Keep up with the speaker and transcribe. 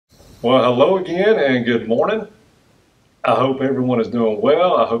Well, hello again and good morning. I hope everyone is doing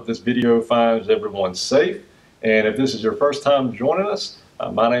well. I hope this video finds everyone safe. And if this is your first time joining us,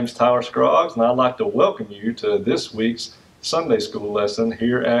 my name is Tyler Scroggs, and I'd like to welcome you to this week's Sunday school lesson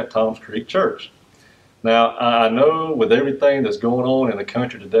here at Toms Creek Church. Now, I know with everything that's going on in the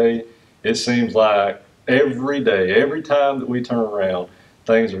country today, it seems like every day, every time that we turn around,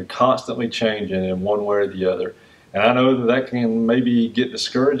 things are constantly changing in one way or the other. And I know that that can maybe get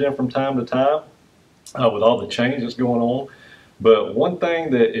discouraging from time to time with all the change that's going on. But one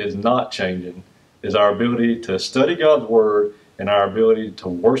thing that is not changing is our ability to study God's Word and our ability to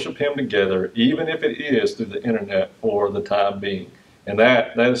worship Him together, even if it is through the internet for the time being. And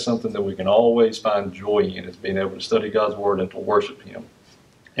that is something that we can always find joy in, is being able to study God's Word and to worship Him.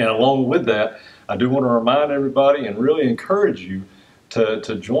 And along with that, I do want to remind everybody and really encourage you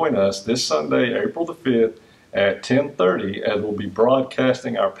to join us this Sunday, April the 5th, at 10:30, as we'll be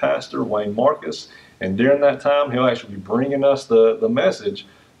broadcasting our pastor, Wayne Marcus. And during that time, he'll actually be bringing us the message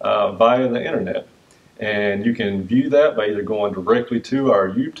via the internet. And you can view that by either going directly to our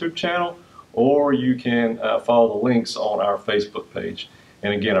YouTube channel, or you can follow the links on our Facebook page.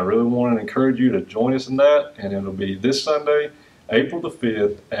 And again, I really want to encourage you to join us in that, and it'll be this Sunday, April the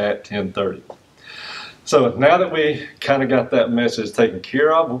 5th at 10:30. So now that we kind of got that message taken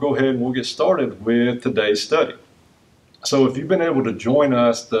care of, we'll go ahead and we'll get started with today's study. So if you've been able to join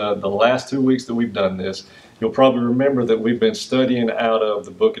us the last 2 weeks that we've done this, you'll probably remember that we've been studying out of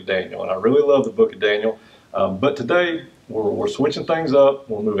the book of Daniel. And I really love the book of Daniel. But today we're switching things up.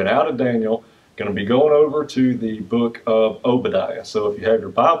 We're moving out of Daniel, going to be going over to the book of Obadiah. So if you have your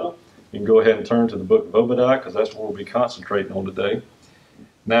Bible, you can go ahead and turn to the book of Obadiah, because that's what we'll be concentrating on today.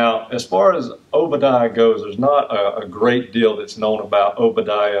 Now, as far as Obadiah goes, there's not a great deal that's known about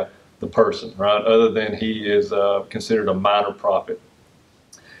Obadiah the person, right, other than he is considered a minor prophet.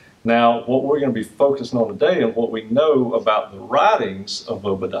 Now, what we're going to be focusing on today, and what we know about the writings of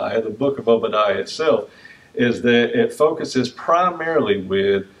Obadiah, the book of Obadiah itself, is that it focuses primarily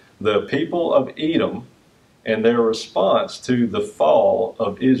with the people of Edom and their response to the fall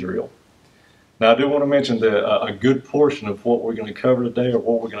of Israel. Now, I do want to mention that a good portion of what we're going to cover today, or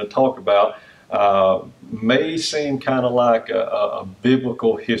what we're going to talk about, may seem kind of like a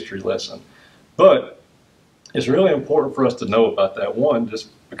biblical history lesson. But it's really important for us to know about that. One, just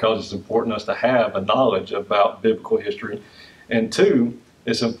because it's important for us to have a knowledge about biblical history. And two,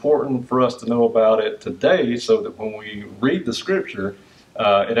 it's important for us to know about it today, so that when we read the scripture,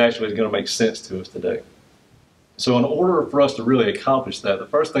 it actually is going to make sense to us today. So in order for us to really accomplish that, the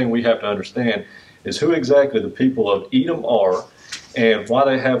first thing we have to understand is who exactly the people of Edom are, and why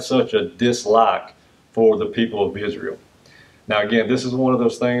they have such a dislike for the people of Israel. Now again, this is one of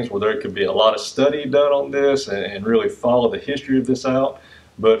those things where there could be a lot of study done on this and really follow the history of this out.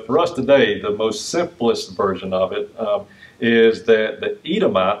 But for us today, the most simplest version of it is that the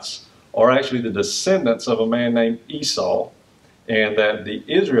Edomites are actually the descendants of a man named Esau, and that the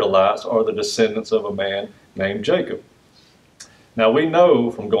Israelites are the descendants of a man named Jacob. Now we know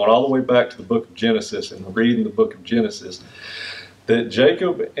from going all the way back to the book of Genesis and reading the book of Genesis that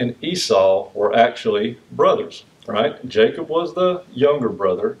Jacob and Esau were actually brothers, right? Jacob was the younger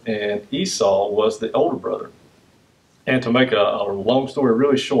brother and Esau was the older brother. And to make a long story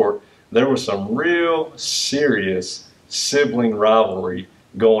really short, there was some real serious sibling rivalry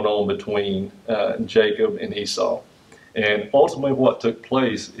going on between Jacob and Esau. And ultimately what took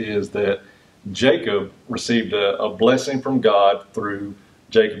place is that Jacob received a blessing from God through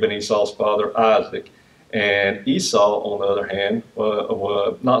Jacob and Esau's father Isaac. And Esau, on the other hand,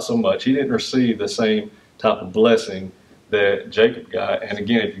 not so much. He didn't receive the same type of blessing that Jacob got. And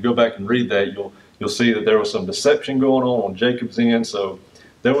again, if you go back and read that, you'll see that there was some deception going on Jacob's end. So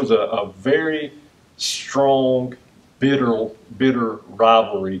there was a very strong, bitter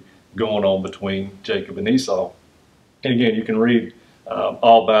rivalry going on between Jacob and Esau. And again, you can read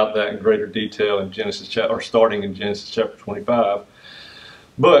all about that in greater detail in Genesis starting in Genesis chapter 25.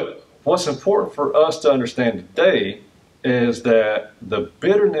 But what's important for us to understand today is that the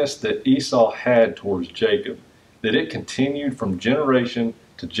bitterness that Esau had towards Jacob, that it continued from generation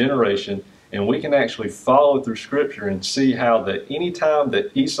to generation, and we can actually follow through scripture and see how that any time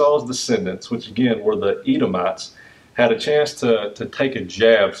that Esau's descendants, which again were the Edomites, had a chance to take a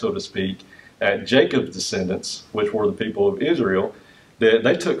jab, so to speak, at Jacob's descendants, which were the people of Israel, that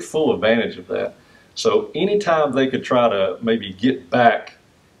they took full advantage of that. So anytime they could try to maybe get back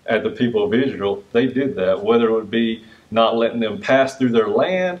at the people of Israel, they did that, whether it would be not letting them pass through their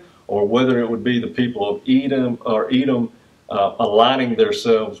land, or whether it would be the people of Edom aligning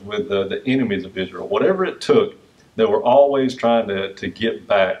themselves with the enemies of Israel. Whatever it took, they were always trying to get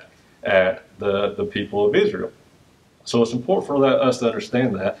back at the people of Israel. So it's important for us to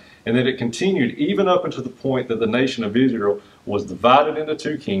understand that. And that it continued even up until the point that the nation of Israel was divided into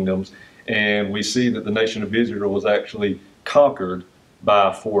two kingdoms, and we see that the nation of Israel was actually conquered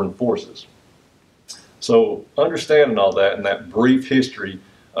by foreign forces. So understanding all that and that brief history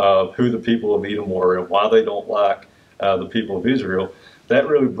of who the people of Edom were and why they don't like the people of Israel, that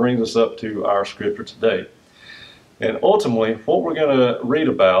really brings us up to our scripture today. And ultimately, what we're going to read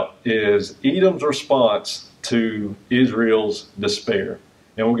about is Edom's response to Israel's despair.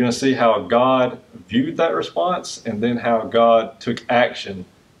 And we're going to see how God viewed that response and then how God took action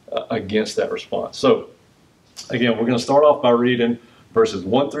against that response. So, again, we're going to start off by reading verses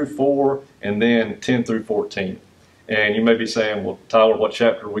 1 through 4 and then 10 through 14. And you may be saying, well, Tyler, what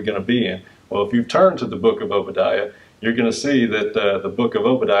chapter are we going to be in? Well, if you've turned to the book of Obadiah, you're going to see that the book of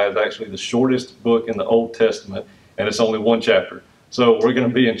Obadiah is actually the shortest book in the Old Testament, and it's only one chapter. So we're going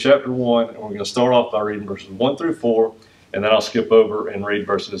to be in chapter 1, and we're going to start off by reading verses 1 through 4, and then I'll skip over and read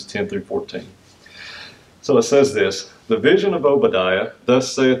verses 10 through 14. So it says this, "The vision of Obadiah,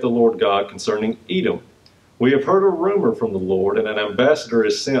 thus saith the Lord God concerning Edom. We have heard a rumor from the Lord, and an ambassador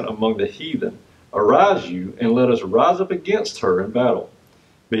is sent among the heathen. Arise you, and let us rise up against her in battle.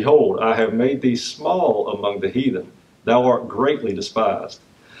 Behold, I have made thee small among the heathen. Thou art greatly despised.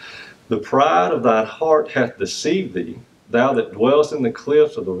 The pride of thine heart hath deceived thee, thou that dwellest in the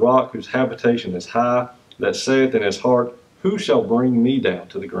cliffs of the rock, whose habitation is high, that saith in his heart, Who shall bring me down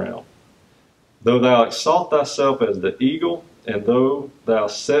to the ground? Though thou exalt thyself as the eagle, and though thou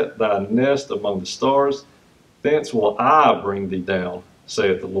set thy nest among the stars, thence will I bring thee down,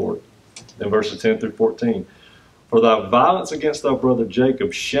 saith the Lord." In verses 10 through 14, "For thy violence against thy brother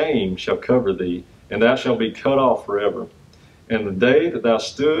Jacob, shame shall cover thee, and thou shalt be cut off forever. And the day that thou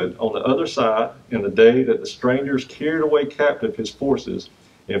stood on the other side, and the day that the strangers carried away captive his forces,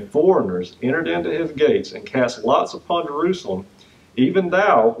 and foreigners entered into his gates, and cast lots upon Jerusalem, even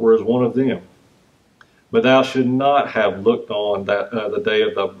thou wert one of them. But thou should not have looked on the day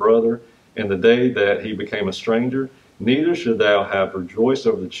of thy brother, and the day that he became a stranger, neither should thou have rejoiced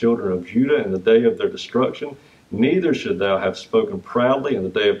over the children of Judah in the day of their destruction, neither should thou have spoken proudly in the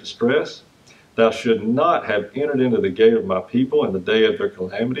day of distress. Thou should not have entered into the gate of my people in the day of their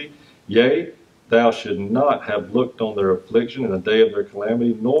calamity. Yea, thou should not have looked on their affliction in the day of their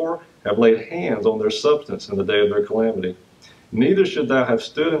calamity, nor have laid hands on their substance in the day of their calamity. Neither should thou have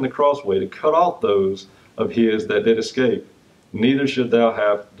stood in the crossway to cut off those of his that did escape. Neither should thou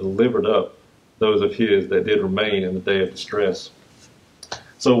have delivered up those of his that did remain in the day of distress."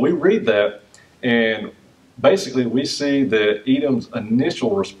 So we read that, and basically we see that Edom's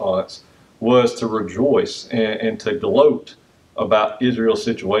initial response was to rejoice and to gloat about Israel's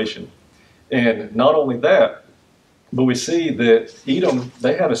situation. And not only that, but we see that Edom,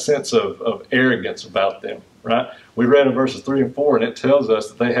 they had a sense of arrogance about them, right? We read in verses 3 and 4, and it tells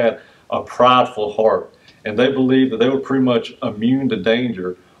us that they had a prideful heart, and they believed that they were pretty much immune to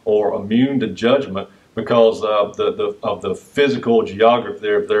danger or immune to judgment because of the physical geography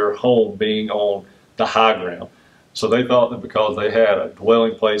there of their home being on the high ground. So they thought that because they had a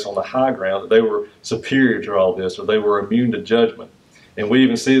dwelling place on the high ground that they were superior to all this, or they were immune to judgment. And we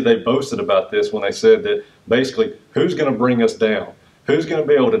even see that they boasted about this when they said that basically, who's going to bring us down? Who's going to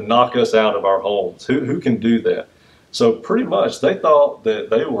be able to knock us out of our homes? Who can do that? So pretty much they thought that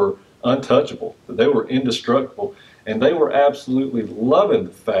they were untouchable, that they were indestructible, and they were absolutely loving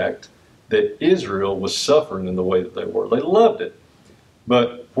the fact that Israel was suffering in the way that they were. They loved it.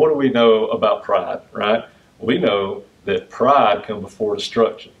 But what do we know about pride, right? We know that pride comes before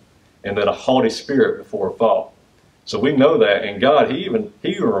destruction, and that a haughty spirit before a fall. So we know that, and God, He even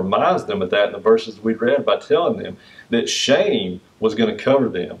reminds them of that in the verses we read by telling them that shame was going to cover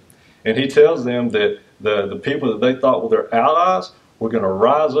them. And He tells them that the people that they thought were their allies were going to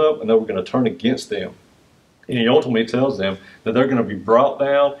rise up and they were going to turn against them. And He ultimately tells them that they're going to be brought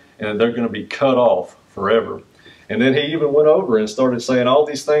down and that they're going to be cut off forever. And then He even went over and started saying all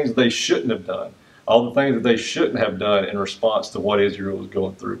these things that they shouldn't have done, all the things that they shouldn't have done in response to what Israel was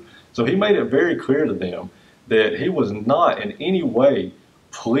going through. So He made it very clear to them that He was not in any way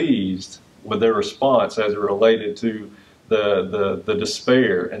pleased with their response as it related to the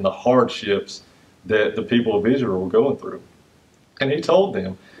despair and the hardships that the people of Israel were going through. And He told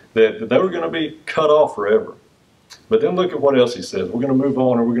them that they were going to be cut off forever. But then look at what else He says. We're going to move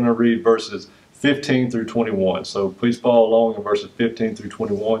on and we're going to read verses 15 through 21. So please follow along in verses 15 through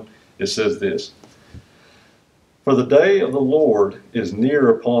 21. It says this: "For the day of the Lord is near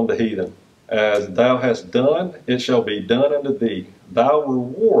upon the heathen. As thou hast done, it shall be done unto thee. Thy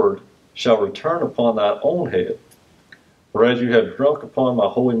reward shall return upon thine own head. For as you have drunk upon my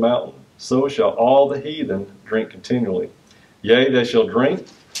holy mountain, so shall all the heathen drink continually. Yea, they shall drink,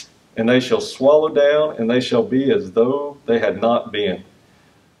 and they shall swallow down, and they shall be as though they had not been.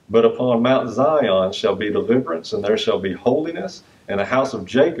 But upon Mount Zion shall be deliverance, and there shall be holiness, and the house of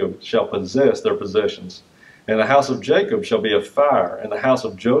Jacob shall possess their possessions. And the house of Jacob shall be a fire, and the house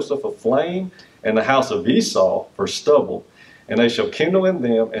of Joseph a flame, and the house of Esau for stubble. And they shall kindle in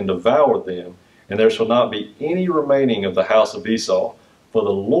them and devour them, and there shall not be any remaining of the house of Esau, for the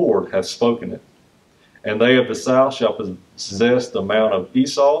Lord hath spoken it. And they of the south shall possess the mount of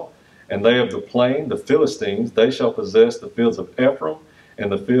Esau, and they of the plain, the Philistines, they shall possess the fields of Ephraim,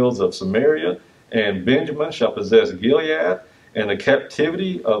 and the fields of Samaria, and Benjamin shall possess Gilead, and the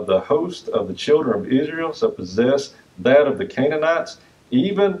captivity of the host of the children of Israel shall possess that of the Canaanites,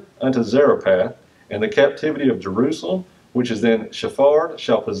 even unto Zarephath, and the captivity of Jerusalem, which is then Shephard,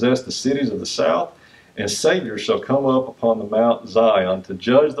 shall possess the cities of the south, and saviors shall come up upon the Mount Zion to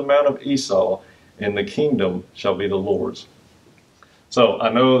judge the mount of Esau, and the kingdom shall be the Lord's. So I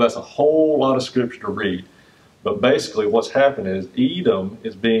know that's a whole lot of scripture to read, but basically what's happening is Edom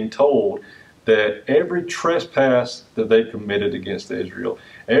is being told that every trespass that they've committed against Israel,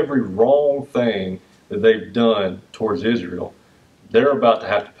 every wrong thing that they've done towards Israel, they're about to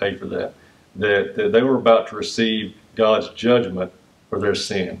have to pay for that. That they were about to receive God's judgment for their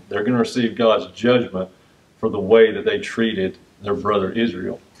sin. They're going to receive God's judgment for the way that they treated their brother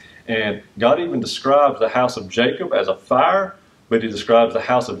Israel. And God even describes the house of Jacob as a fire, but he describes the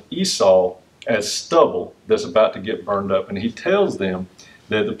house of Esau as stubble that's about to get burned up. And he tells them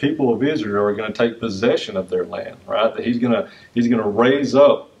that the people of Israel are going to take possession of their land, right? That he's going to raise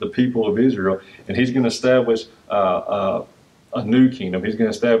up the people of Israel, and he's going to establish a new kingdom. He's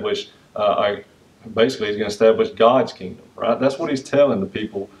going to establish basically he's going to establish God's kingdom, right? That's what he's telling the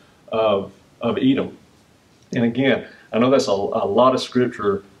people of Edom. And again, I know that's a lot of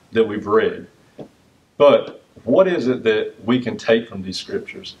scripture that we've read, but what is it that we can take from these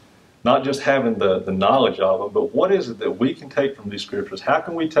scriptures? Not just having the knowledge of them, but what is it that we can take from these scriptures? How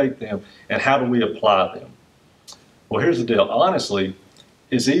can we take them, and how do we apply them? Well, here's the deal. Honestly,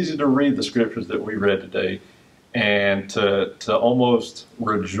 it's easy to read the scriptures that we read today and to almost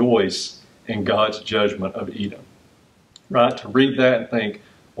rejoice in God's judgment of Edom, right? To read that and think,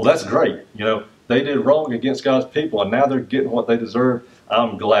 well, that's great. You know, they did wrong against God's people, and now they're getting what they deserve.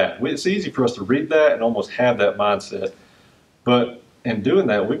 I'm glad. It's easy for us to read that and almost have that mindset. But in doing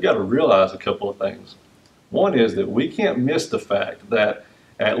that, we've got to realize a couple of things. One is that we can't miss the fact that,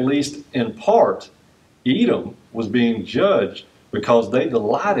 at least in part, Edom was being judged because they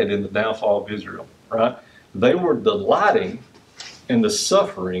delighted in the downfall of Israel, right? They were delighting in the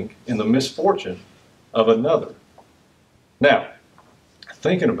suffering and the misfortune of another. Now,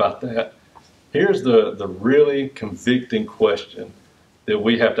 thinking about that, here's the really convicting question that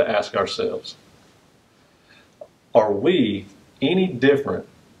we have to ask ourselves. Are we any different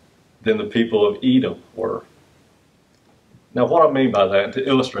than the people of Edom were? Now, what I mean by that, and to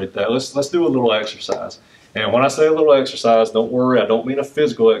illustrate that, let's do a little exercise. And when I say a little exercise, don't worry, I don't mean a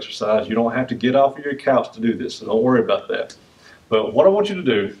physical exercise. You don't have to get off of your couch to do this, so don't worry about that. But what I want you to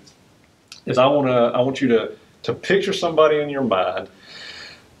do is I want you to picture somebody in your mind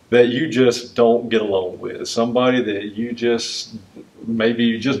that you just don't get along with, somebody that maybe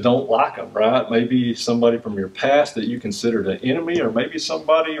you just don't like them, right? Maybe somebody from your past that you considered an enemy, or maybe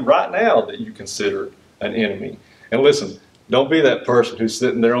somebody right now that you consider an enemy. And listen, don't be that person who's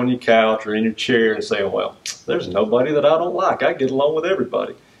sitting there on your couch or in your chair and saying, well, there's nobody that I don't like. I get along with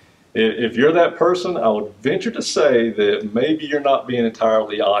everybody. If you're that person, I would venture to say that maybe you're not being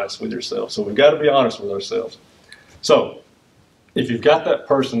entirely honest with yourself. So we've got to be honest with ourselves. So if you've got that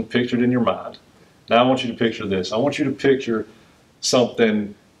person pictured in your mind, now I want you to picture this. I want you to picture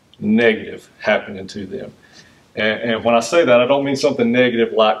something negative happening to them. And when I say that, I don't mean something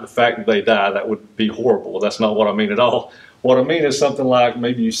negative like the fact that they die. That would be horrible. That's not what I mean at all. What I mean is something like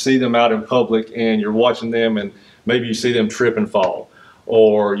maybe you see them out in public and you're watching them, and maybe you see them trip and fall.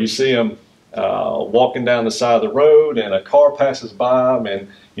 Or you see them walking down the side of the road and a car passes by them, and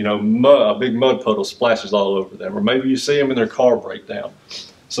a big mud puddle splashes all over them. Or maybe you see them in their car break down.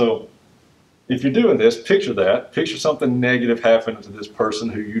 So if you're doing this, picture that. Picture something negative happening to this person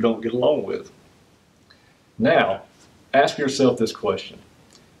who you don't get along with. Now, ask yourself this question.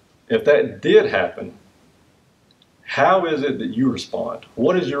 If that did happen, how is it that you respond?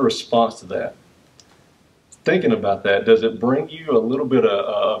 What is your response to that? Thinking about that, does it bring you a little bit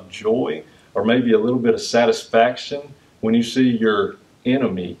of joy, or maybe a little bit of satisfaction when you see your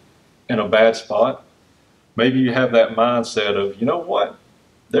enemy in a bad spot? Maybe you have that mindset of, you know what?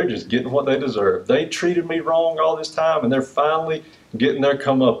 they're just getting what they deserve. They treated me wrong all this time, and they're finally getting their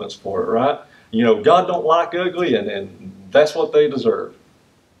comeuppance for it, right? You know, God don't like ugly, and that's what they deserve.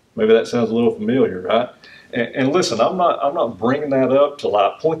 Maybe that sounds a little familiar, right? And listen, I'm not bringing that up to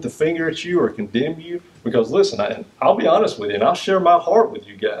like point the finger at you or condemn you, because listen, I'll be honest with you, and I'll share my heart with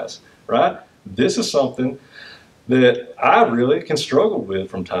you guys, right? This is something that I really can struggle with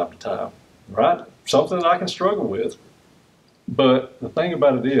from time to time, right? Something that I can struggle with. But the thing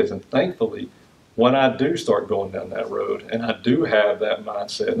about it is, and thankfully, when I do start going down that road, and I do have that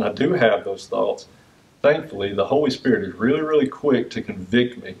mindset, and I do have those thoughts, thankfully, the Holy Spirit is really, really quick to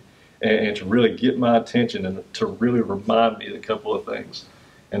convict me and to really get my attention and to really remind me of a couple of things.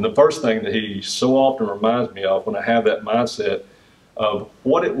 And the first thing that he so often reminds me of when I have that mindset of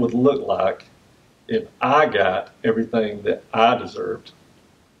what it would look like if I got everything that I deserved.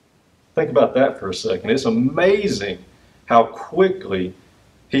 Think about that for a second. It's amazing how quickly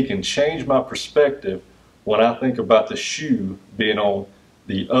he can change my perspective when I think about the shoe being on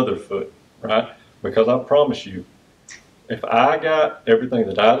the other foot, right? Because I promise you, if I got everything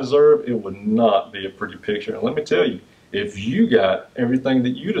that I deserve, it would not be a pretty picture. And let me tell you, if you got everything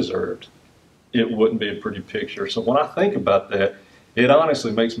that you deserved, it wouldn't be a pretty picture. So when I think about that, it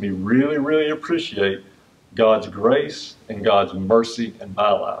honestly makes me really, really appreciate God's grace and God's mercy in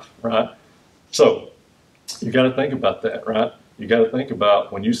my life, right? So you got to think about that, right? You got to think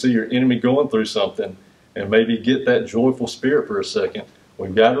about when you see your enemy going through something and maybe get that joyful spirit for a second.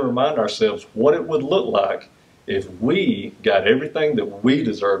 We've got to remind ourselves what it would look like if we got everything that we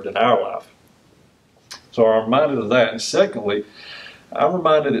deserved in our life. So I'm reminded of that. And secondly, I'm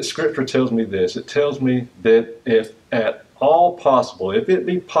reminded that Scripture tells me this. It tells me that if at all possible, if it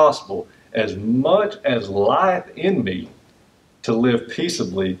be possible, as much as lieth in me, to live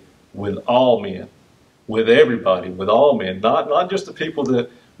peaceably with all men, with everybody, with all men, not just the people that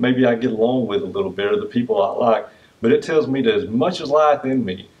maybe I get along with a little bit or the people I like, but it tells me that as much as lieth in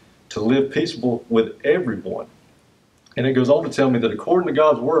me, to live peaceable with everyone. And it goes on to tell me that according to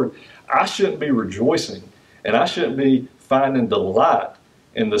God's word, I shouldn't be rejoicing and I shouldn't be finding delight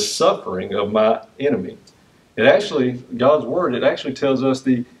in the suffering of my enemy. It actually, God's word, it actually tells us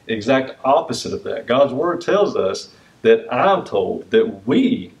the exact opposite of that. God's word tells us that I'm told, that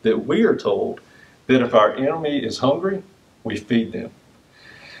we are told that if our enemy is hungry, we feed them.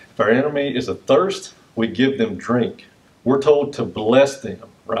 If our enemy is athirst, we give them drink. We're told to bless them,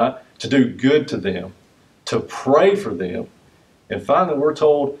 right? To do good to them, to pray for them. And finally, we're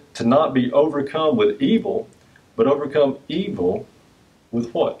told to not be overcome with evil, but overcome evil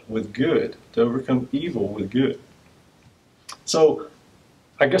with what? With good. To overcome evil with good. So,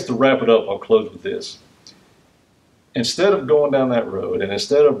 I guess to wrap it up, I'll close with this. Instead of going down that road, and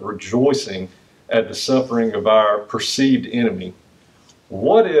instead of rejoicing at the suffering of our perceived enemy,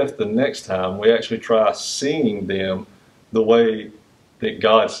 what if the next time we actually try seeing them the way that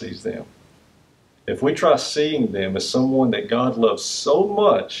God sees them? If we try seeing them as someone that God loves so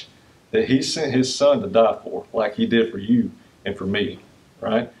much that he sent his son to die for, like he did for you and for me,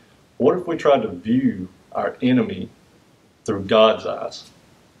 right? What if we tried to view our enemy through God's eyes?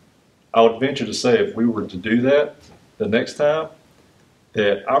 I would venture to say if we were to do that the next time,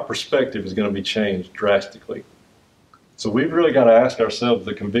 that our perspective is going to be changed drastically. So we've really got to ask ourselves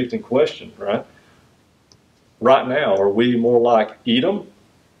the convicting question, right? Right now, are we more like Edom,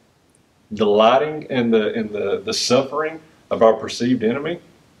 delighting in the suffering of our perceived enemy?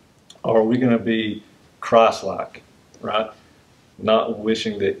 Or are we going to be Christ-like, right? Not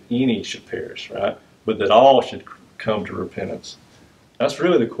wishing that any should perish, right? But that all should come to repentance. That's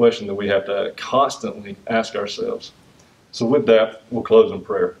really the question that we have to constantly ask ourselves. So with that, we'll close in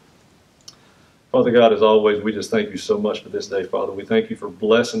prayer. Father God, as always, we just thank you so much for this day, Father. We thank you for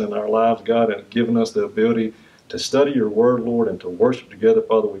blessing in our lives, God, and giving us the ability to study your word, Lord, and to worship together.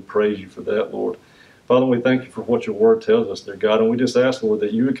 Father, we praise you for that, Lord. Father, we thank you for what your word tells us, dear God, and we just ask, Lord,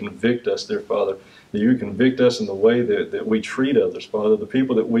 that you would convict us, dear Father, that you would convict us in the way that we treat others, Father, the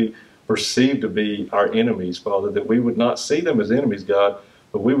people that we perceive to be our enemies, Father, that we would not see them as enemies, God,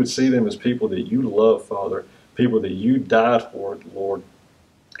 but we would see them as people that you love, Father, people that you died for, Lord,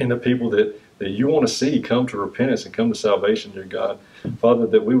 and the people that you want to see come to repentance and come to salvation, dear God. Father,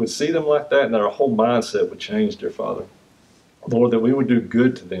 that we would see them like that and our whole mindset would change, dear Father. Lord, that we would do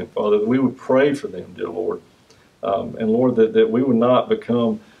good to them, Father, that we would pray for them, dear Lord. And Lord, that we would not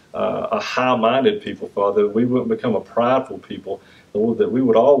become a high-minded people, Father, that we wouldn't become a prideful people, Lord, that we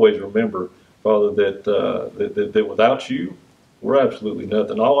would always remember, Father, that without you, we're absolutely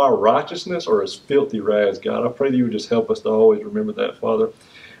nothing. All our righteousness are as filthy rags, God. I pray that you would just help us to always remember that, Father.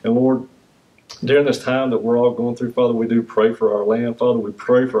 And Lord, During this time that we're all going through, Father, we do pray for our land, Father. We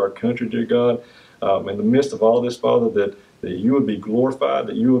pray for our country, dear God. In the midst of all this, Father, that you would be glorified,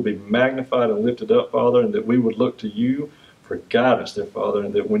 that you would be magnified and lifted up, Father, and that we would look to you for guidance, dear Father,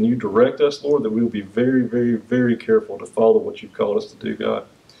 and that when you direct us, Lord, that we will be very, very, very careful to follow what you've called us to do, God.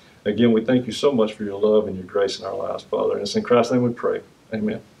 Again, we thank you so much for your love and your grace in our lives, Father. And it's in Christ's name we pray.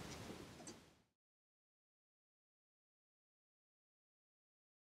 Amen.